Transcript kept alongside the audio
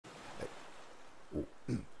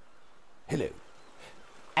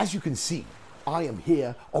As you can see, I am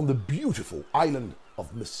here on the beautiful island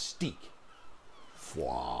of Mystique.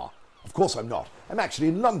 Of course I'm not. I'm actually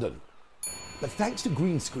in London. But thanks to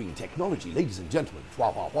green screen technology, ladies and gentlemen,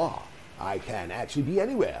 I can actually be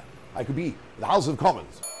anywhere. I could be in the House of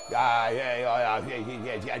Commons. I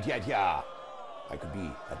could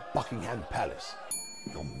be at Buckingham Palace,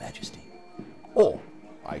 Your Majesty. Or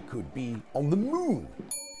I could be on the moon.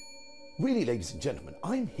 Really, ladies and gentlemen,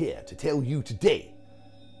 I'm here to tell you today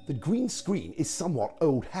that green screen is somewhat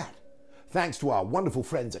old hat. Thanks to our wonderful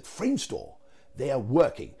friends at Framestore, they are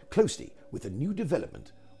working closely with a new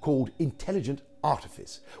development called intelligent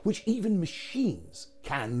artifice, which even machines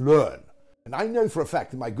can learn. And I know for a fact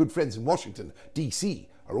that my good friends in Washington, D.C.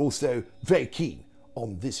 are also very keen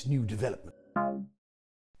on this new development.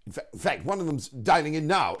 In fact, one of them's dialing in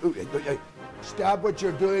now. Stop what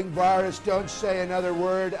you're doing, Boris. Don't say another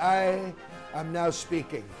word. I am now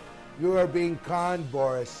speaking. You are being conned,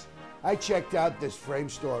 Boris. I checked out this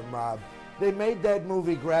Framestore mob. They made that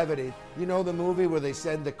movie Gravity. You know, the movie where they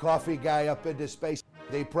send the coffee guy up into space?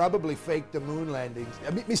 They probably faked the moon landings.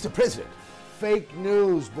 Mr. President. Fake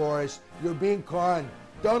news, Boris. You're being conned.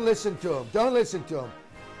 Don't listen to him. Don't listen to him.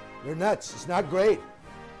 You're nuts. It's not great.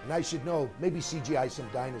 And I should know, maybe CGI some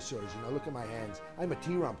dinosaurs. You know, look at my hands. I'm a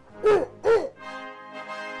T-rump.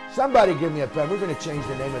 Somebody give me a pen. We're going to change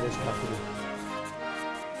the name of this company.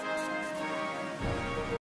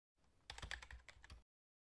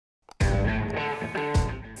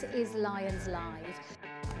 This is Lions Live.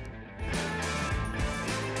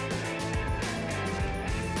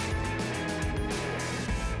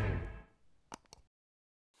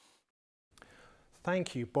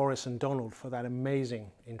 Thank you, Boris and Donald, for that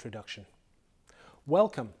amazing introduction.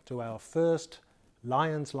 Welcome to our first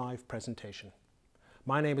Lions Live presentation.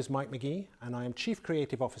 My name is Mike McGee, and I am Chief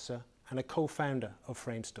Creative Officer and a co-founder of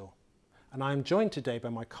Framestore. And I am joined today by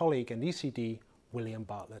my colleague and ECD, William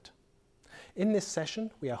Bartlett. In this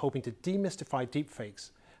session, we are hoping to demystify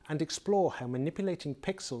deepfakes and explore how manipulating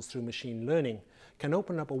pixels through machine learning can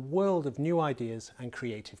open up a world of new ideas and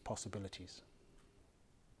creative possibilities.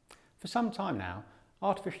 For some time now,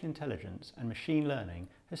 artificial intelligence and machine learning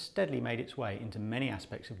has steadily made its way into many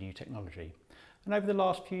aspects of new technology. And over the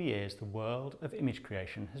last few years, the world of image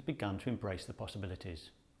creation has begun to embrace the possibilities.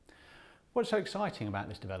 What's so exciting about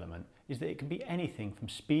this development is that it can be anything from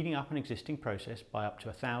speeding up an existing process by up to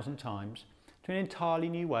 1,000 times to an entirely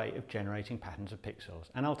new way of generating patterns of pixels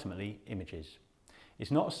and ultimately images.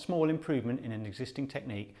 It's not a small improvement in an existing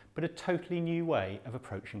technique, but a totally new way of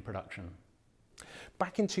approaching production.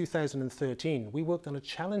 Back in 2013, we worked on a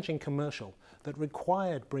challenging commercial that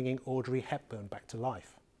required bringing Audrey Hepburn back to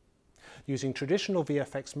life. Using traditional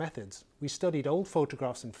VFX methods, we studied old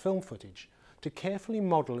photographs and film footage to carefully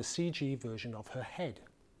model a CG version of her head.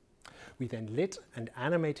 We then lit and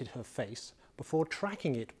animated her face before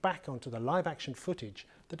tracking it back onto the live-action footage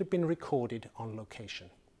that had been recorded on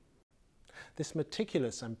location. This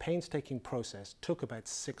meticulous and painstaking process took about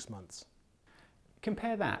 6 months.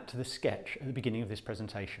 Compare that to the sketch at the beginning of this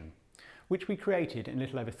presentation, which we created in a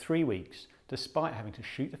little over 3 weeks, despite having to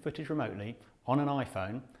shoot the footage remotely on an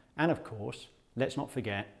iPhone, and of course, let's not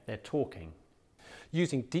forget, they're talking.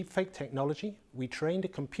 Using deepfake technology, we trained a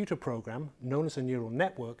computer program known as a neural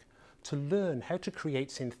network to learn how to create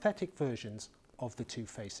synthetic versions of the two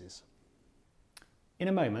faces. In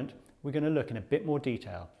a moment, we're going to look in a bit more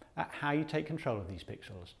detail at how you take control of these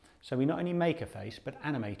pixels, so we not only make a face, but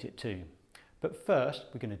animate it too. But first,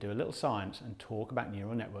 we're going to do a little science and talk about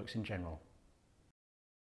neural networks in general.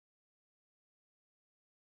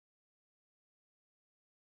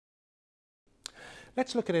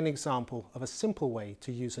 Let's look at an example of a simple way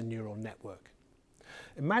to use a neural network.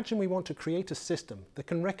 Imagine we want to create a system that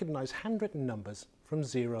can recognize handwritten numbers from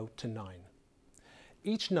 0 to 9.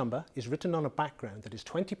 Each number is written on a background that is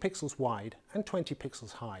 20 pixels wide and 20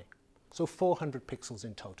 pixels high, so 400 pixels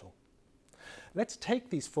in total. Let's take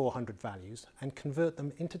these 400 values and convert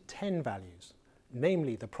them into 10 values,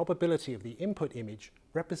 namely the probability of the input image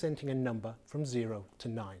representing a number from 0 to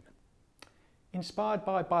 9. Inspired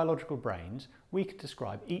by biological brains, we can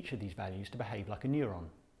describe each of these values to behave like a neuron.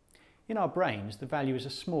 In our brains, the value is a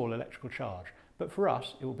small electrical charge, but for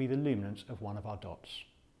us, it will be the luminance of one of our dots.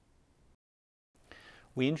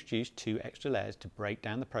 We introduced 2 extra layers to break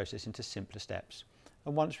down the process into simpler steps.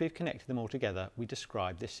 And once we've connected them all together, we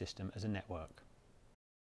describe this system as a network.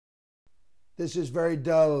 This is very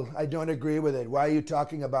dull. I don't agree with it. Why are you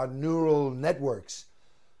talking about neural networks?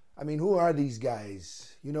 I mean, who are these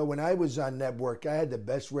guys? You know, when I was on network, I had the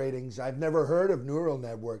best ratings. I've never heard of neural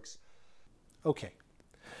networks. Okay.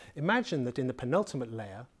 Imagine that in the penultimate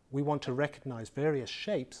layer, we want to recognize various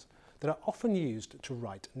shapes that are often used to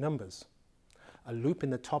write numbers. A loop in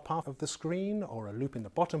the top half of the screen or a loop in the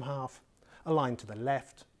bottom half, a line to the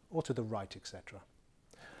left or to the right, etc.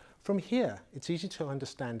 From here, it's easy to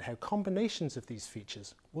understand how combinations of these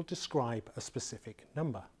features will describe a specific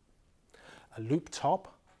number. A loop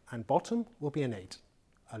top and bottom will be an 8.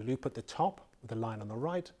 A loop at the top with a line on the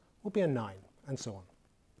right will be a 9, and so on.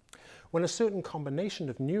 When a certain combination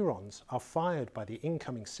of neurons are fired by the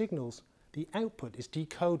incoming signals, the output is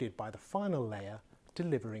decoded by the final layer,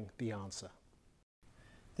 delivering the answer.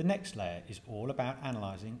 The next layer is all about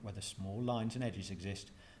analysing whether small lines and edges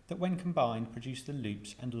exist that when combined produce the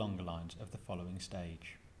loops and longer lines of the following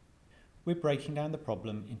stage. We're breaking down the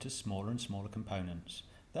problem into smaller and smaller components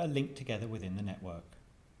that are linked together within the network.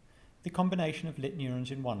 The combination of lit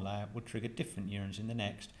neurons in one layer will trigger different neurons in the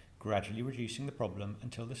next, gradually reducing the problem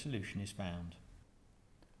until the solution is found.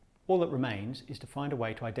 All that remains is to find a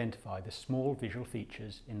way to identify the small visual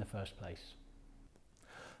features in the first place.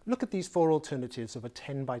 Look at these 4 alternatives of a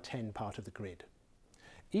 10 by 10 part of the grid.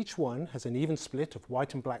 Each one has an even split of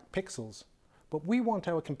white and black pixels, but we want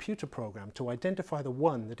our computer program to identify the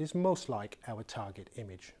one that is most like our target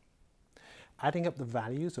image. Adding up the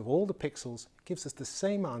values of all the pixels gives us the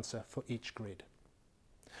same answer for each grid.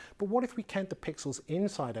 But what if we count the pixels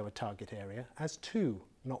inside our target area as 2,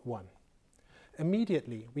 not 1?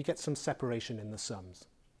 Immediately we get some separation in the sums.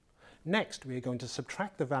 Next, we are going to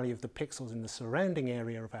subtract the value of the pixels in the surrounding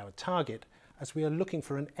area of our target, as we are looking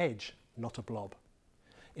for an edge, not a blob.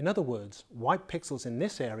 In other words, white pixels in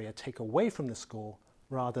this area take away from the score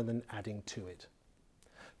rather than adding to it.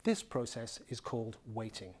 This process is called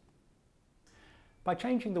weighting. By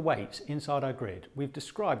changing the weights inside our grid, we've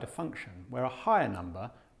described a function where a higher number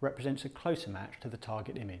represents a closer match to the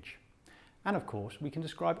target image. And of course, we can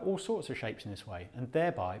describe all sorts of shapes in this way and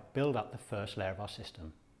thereby build up the first layer of our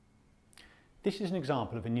system. This is an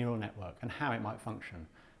example of a neural network and how it might function,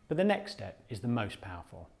 but the next step is the most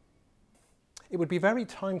powerful. It would be very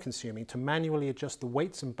time-consuming to manually adjust the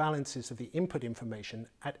weights and balances of the input information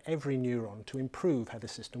at every neuron to improve how the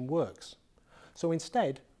system works. So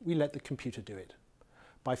instead, we let the computer do it.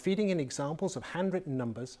 By feeding in examples of handwritten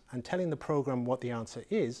numbers and telling the program what the answer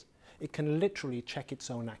is, it can literally check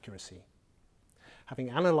its own accuracy.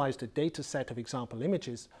 Having analysed a data set of example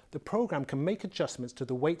images, the program can make adjustments to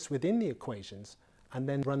the weights within the equations and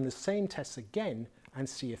then run the same tests again and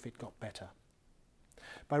see if it got better.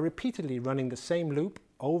 By repeatedly running the same loop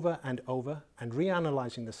over and over and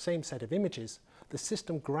reanalysing the same set of images, the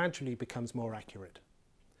system gradually becomes more accurate.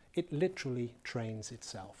 It literally trains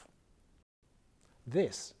itself.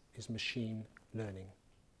 This is machine learning.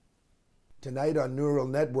 Tonight on Neural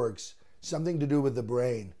Networks, something to do with the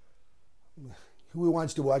brain. Who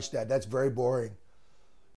wants to watch that? That's very boring.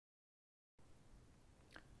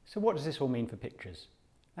 So what does this all mean for pictures?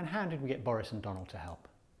 And how did we get Boris and Donald to help?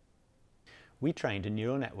 We trained a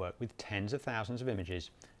neural network with tens of thousands of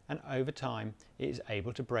images, and over time it is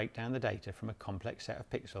able to break down the data from a complex set of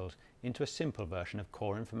pixels into a simple version of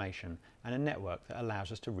core information and a network that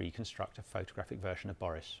allows us to reconstruct a photographic version of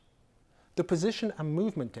Boris. The position and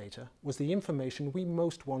movement data was the information we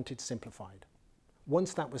most wanted simplified.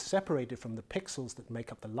 Once that was separated from the pixels that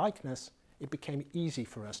make up the likeness, it became easy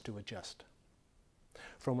for us to adjust.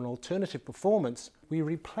 From an alternative performance, we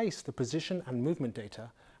replaced the position and movement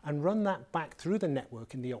data and run that back through the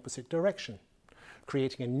network in the opposite direction,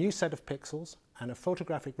 creating a new set of pixels and a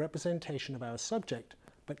photographic representation of our subject,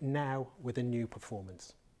 but now with a new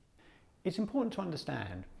performance. It's important to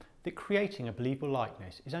understand that creating a believable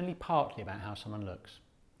likeness is only partly about how someone looks.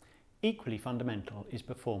 Equally fundamental is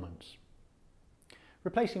performance.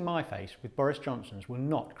 Replacing my face with Boris Johnson's will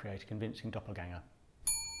not create a convincing doppelganger.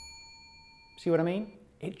 See what I mean?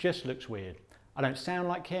 It just looks weird. I don't sound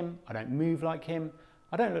like him, I don't move like him,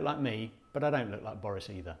 I don't look like me, but I don't look like Boris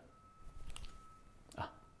either. Ah,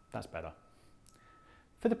 that's better.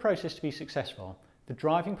 For the process to be successful, the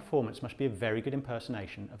driving performance must be a very good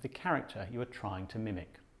impersonation of the character you are trying to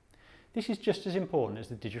mimic. This is just as important as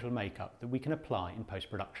the digital makeup that we can apply in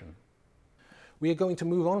post-production. We are going to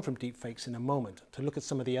move on from deepfakes in a moment to look at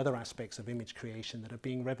some of the other aspects of image creation that are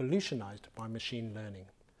being revolutionized by machine learning.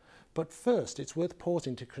 But first, it's worth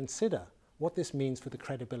pausing to consider what this means for the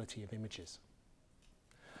credibility of images.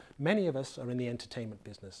 Many of us are in the entertainment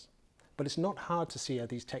business, but it's not hard to see how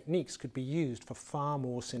these techniques could be used for far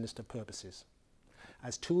more sinister purposes.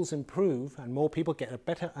 As tools improve and more people get a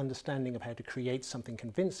better understanding of how to create something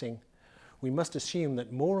convincing, we must assume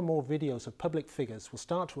that more and more videos of public figures will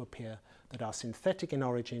start to appear that are synthetic in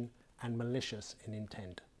origin and malicious in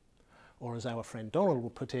intent. Or as our friend Donald will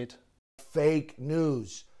put it, fake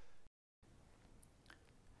news.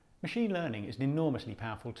 Machine learning is an enormously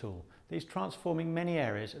powerful tool that is transforming many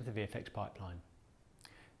areas of the VFX pipeline.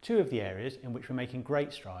 Two of the areas in which we're making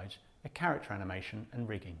great strides are character animation and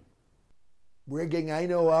rigging. Rigging, I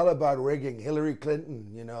know all about rigging. Hillary Clinton,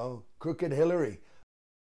 you know, crooked Hillary.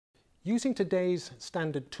 Using today's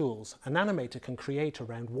standard tools, an animator can create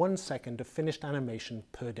around 1 second of finished animation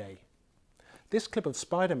per day. This clip of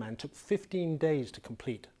Spider-Man took 15 days to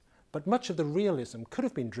complete, but much of the realism could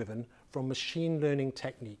have been driven from machine learning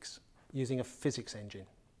techniques using a physics engine.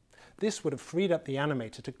 This would have freed up the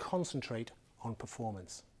animator to concentrate on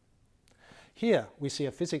performance. Here we see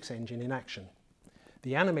a physics engine in action.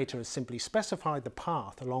 The animator has simply specified the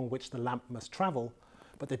path along which the lamp must travel,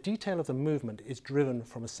 but the detail of the movement is driven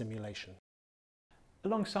from a simulation.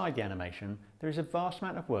 Alongside the animation, there is a vast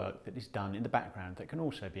amount of work that is done in the background that can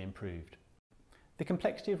also be improved. The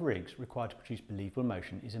complexity of rigs required to produce believable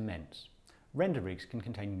motion is immense. Render rigs can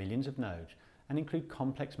contain millions of nodes and include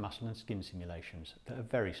complex muscle and skin simulations that are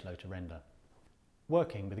very slow to render.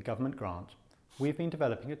 Working with a government grant, we have been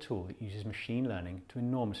developing a tool that uses machine learning to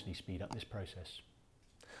enormously speed up this process.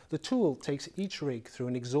 The tool takes each rig through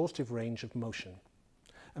an exhaustive range of motion.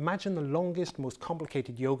 Imagine the longest, most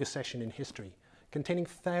complicated yoga session in history, containing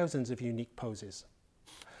thousands of unique poses.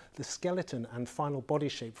 The skeleton and final body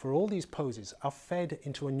shape for all these poses are fed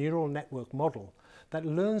into a neural network model that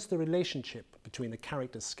learns the relationship between the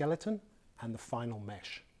character's skeleton and the final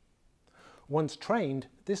mesh. Once trained,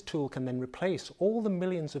 this tool can then replace all the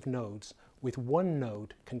millions of nodes with one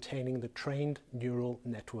node containing the trained neural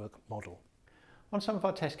network model. On some of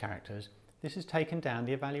our test characters, this has taken down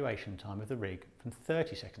the evaluation time of the rig from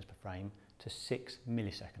 30 seconds per frame to 6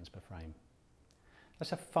 milliseconds per frame.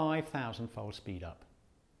 That's a 5,000-fold speed up.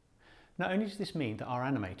 Not only does this mean that our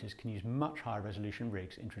animators can use much higher resolution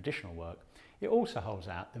rigs in traditional work, it also holds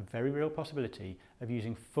out the very real possibility of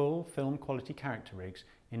using full film quality character rigs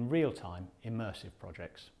in real-time immersive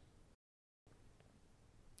projects.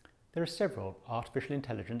 There are several artificial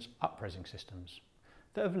intelligence upresing systems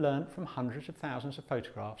that have learned from hundreds of thousands of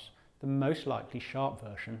photographs the most likely sharp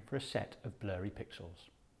version for a set of blurry pixels.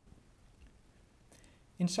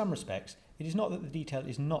 In some respects, it is not that the detail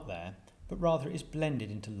is not there, but rather it is blended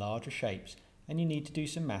into larger shapes and you need to do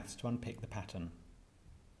some maths to unpick the pattern.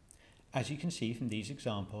 As you can see from these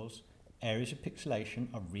examples, areas of pixelation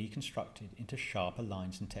are reconstructed into sharper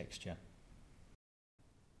lines and texture.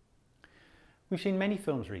 We've seen many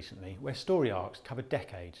films recently where story arcs cover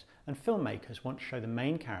decades and filmmakers want to show the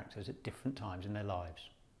main characters at different times in their lives.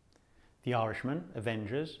 The Irishman,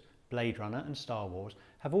 Avengers, Blade Runner and Star Wars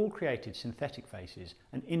have all created synthetic faces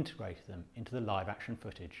and integrated them into the live-action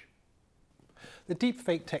footage. The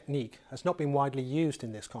deepfake technique has not been widely used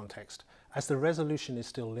in this context, as the resolution is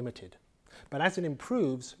still limited. But as it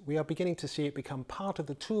improves, we are beginning to see it become part of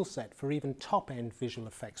the toolset for even top-end visual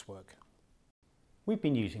effects work. We've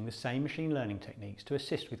been using the same machine learning techniques to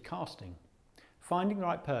assist with casting. Finding the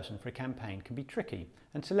right person for a campaign can be tricky,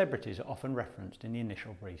 and celebrities are often referenced in the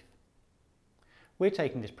initial brief. We're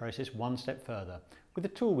taking this process one step further with a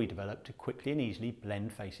tool we developed to quickly and easily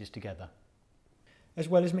blend faces together. As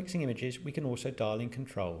well as mixing images, we can also dial in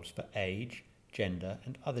controls for age, gender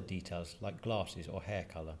and other details like glasses or hair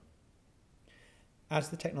colour. As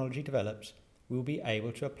the technology develops, we will be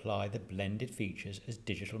able to apply the blended features as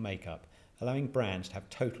digital makeup, allowing brands to have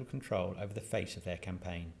total control over the face of their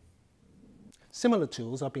campaign. Similar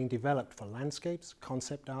tools are being developed for landscapes,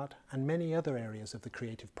 concept art and many other areas of the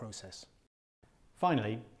creative process.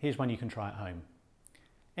 Finally, here's one you can try at home.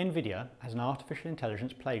 NVIDIA has an artificial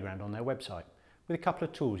intelligence playground on their website with a couple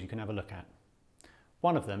of tools you can have a look at.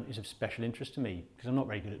 One of them is of special interest to me because I'm not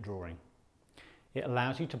very good at drawing. It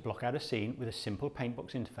allows you to block out a scene with a simple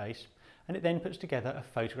paintbox interface, and it then puts together a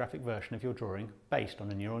photographic version of your drawing based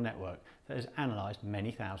on a neural network that has analysed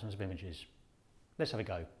many thousands of images. Let's have a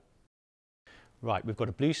go. Right, we've got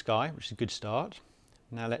a blue sky, which is a good start.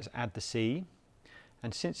 Now let's add the sea.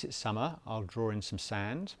 And since it's summer, I'll draw in some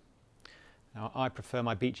sand. Now I prefer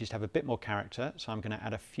my beaches to have a bit more character, so I'm going to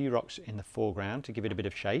add a few rocks in the foreground to give it a bit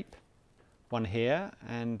of shape. One here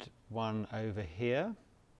and one over here.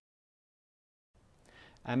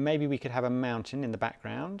 And maybe we could have a mountain in the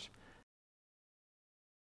background.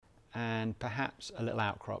 And perhaps a little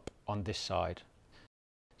outcrop on this side.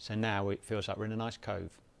 So now it feels like we're in a nice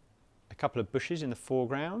cove. A couple of bushes in the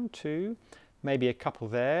foreground too, maybe a couple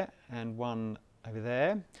there and one over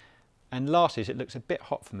there. And lastly, as it looks a bit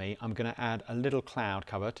hot for me, I'm going to add a little cloud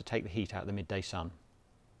cover to take the heat out of the midday sun.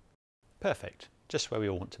 Perfect, just where we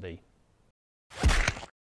all want to be.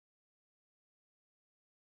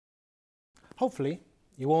 Hopefully,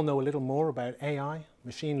 you all know a little more about AI,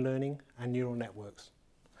 machine learning and neural networks.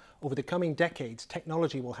 Over the coming decades,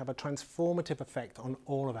 technology will have a transformative effect on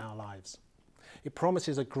all of our lives. It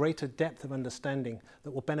promises a greater depth of understanding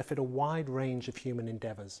that will benefit a wide range of human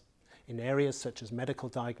endeavours in areas such as medical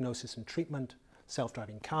diagnosis and treatment,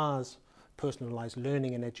 self-driving cars, personalised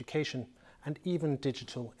learning and education, and even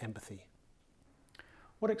digital empathy.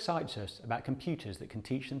 What excites us about computers that can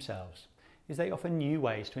teach themselves is they offer new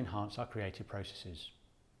ways to enhance our creative processes.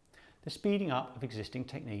 The speeding up of existing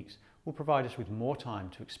techniques will provide us with more time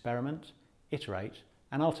to experiment, iterate,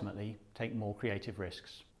 and ultimately take more creative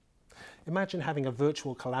risks. Imagine having a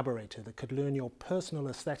virtual collaborator that could learn your personal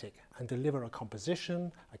aesthetic and deliver a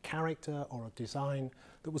composition, a character, or a design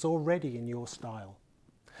that was already in your style.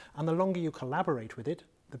 And the longer you collaborate with it,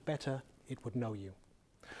 the better it would know you.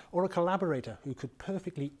 Or a collaborator who could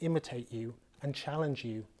perfectly imitate you and challenge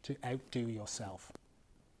you to outdo yourself.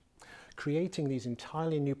 Creating these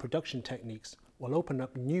entirely new production techniques will open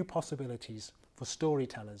up new possibilities for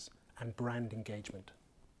storytellers and brand engagement.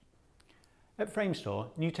 At Framestore,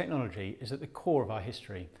 new technology is at the core of our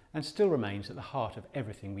history and still remains at the heart of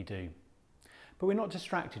everything we do. But we're not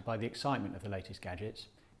distracted by the excitement of the latest gadgets.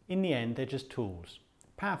 In the end, they're just tools.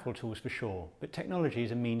 Powerful tools for sure, but technology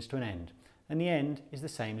is a means to an end, and the end is the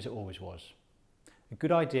same as it always was. A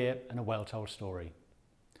good idea and a well-told story.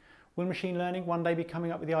 Will machine learning one day be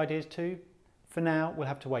coming up with the ideas too? For now, we'll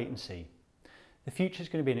have to wait and see. The future is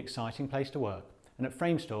going to be an exciting place to work, and at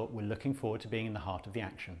Framestore, we're looking forward to being in the heart of the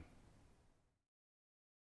action.